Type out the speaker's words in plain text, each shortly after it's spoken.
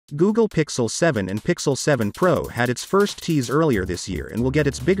Google Pixel 7 and Pixel 7 Pro had its first tease earlier this year and will get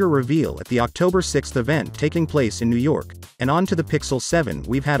its bigger reveal at the October 6th event taking place in New York. And on to the Pixel 7,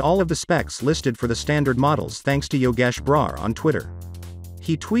 we've had all of the specs listed for the standard models thanks to Yogesh Brar on Twitter.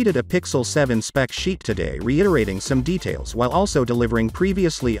 He tweeted a Pixel 7 spec sheet today reiterating some details while also delivering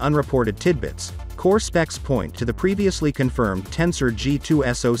previously unreported tidbits. Core specs point to the previously confirmed Tensor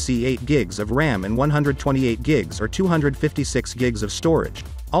G2 SoC 8 GB of RAM and 128 GB or 256 GB of storage,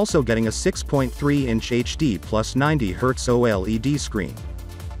 also getting a 6.3-inch HD plus 90 Hz OLED screen.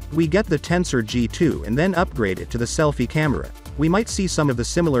 We get the Tensor G2 and then upgrade it to the selfie camera. We might see some of the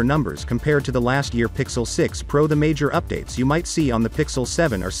similar numbers compared to the last year Pixel 6 Pro. The major updates you might see on the Pixel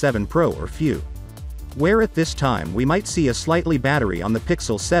 7 or 7 Pro are few. Where at this time we might see a slightly battery on the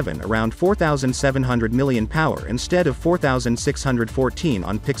Pixel 7 around 4700 mAh instead of 4614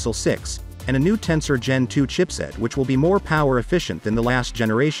 on Pixel 6, and a new Tensor Gen 2 chipset which will be more power efficient than the last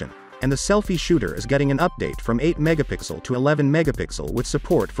generation. And the selfie shooter is getting an update from 8 megapixel to 11 megapixel with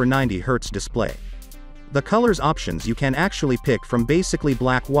support for 90 Hz display. The colors options you can actually pick from basically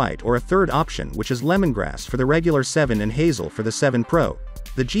black-white or a third option which is lemongrass for the regular 7 and hazel for the 7 Pro.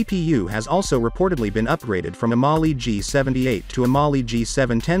 The GPU has also reportedly been upgraded from a Mali G78 to a Mali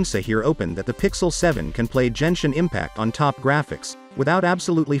G7 Tensor. Here opened that the Pixel 7 can play Genshin Impact on top graphics, without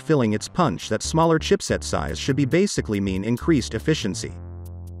absolutely filling its punch. That smaller chipset size should be basically mean increased efficiency.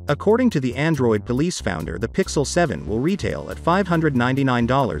 According to the Android Police founder, the Pixel 7 will retail at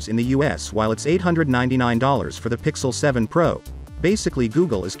 $599 in the US while it's $899 for the Pixel 7 Pro. Basically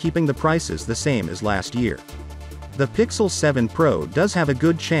Google is keeping the prices the same as last year. The Pixel 7 Pro does have a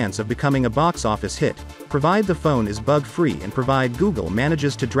good chance of becoming a box office hit, provided the phone is bug-free and provided Google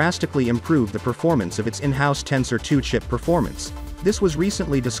manages to drastically improve the performance of its in-house Tensor 2 chip performance. This was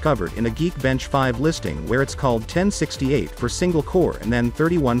recently discovered in a Geekbench 5 listing where it's called 1068 for single core and then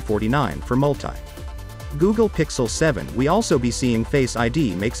 3149 for multi. Google Pixel 7. We also be seeing Face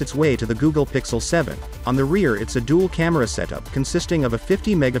ID makes its way to the Google Pixel 7. On the rear it's a dual camera setup consisting of a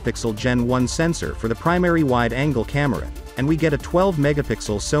 50 megapixel Gen 1 sensor for the primary wide-angle camera, and we get a 12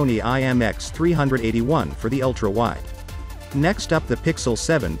 megapixel Sony IMX381 for the ultra-wide. Next up, the Pixel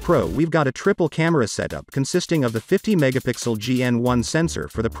 7 Pro. We've got a triple camera setup consisting of the 50 megapixel GN1 sensor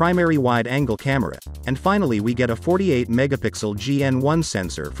for the primary wide-angle camera, and finally we get a 48 megapixel GN1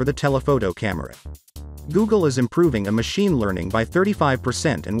 sensor for the telephoto camera. Google is improving a machine learning by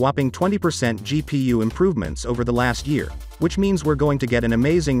 35% and whopping 20% GPU improvements over the last year, which means we're going to get an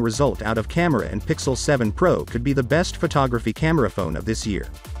amazing result out of camera, and Pixel 7 Pro could be the best photography camera phone of this year.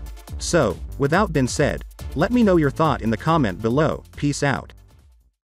 So, without being said, let me know your thought in the comment below. Peace out.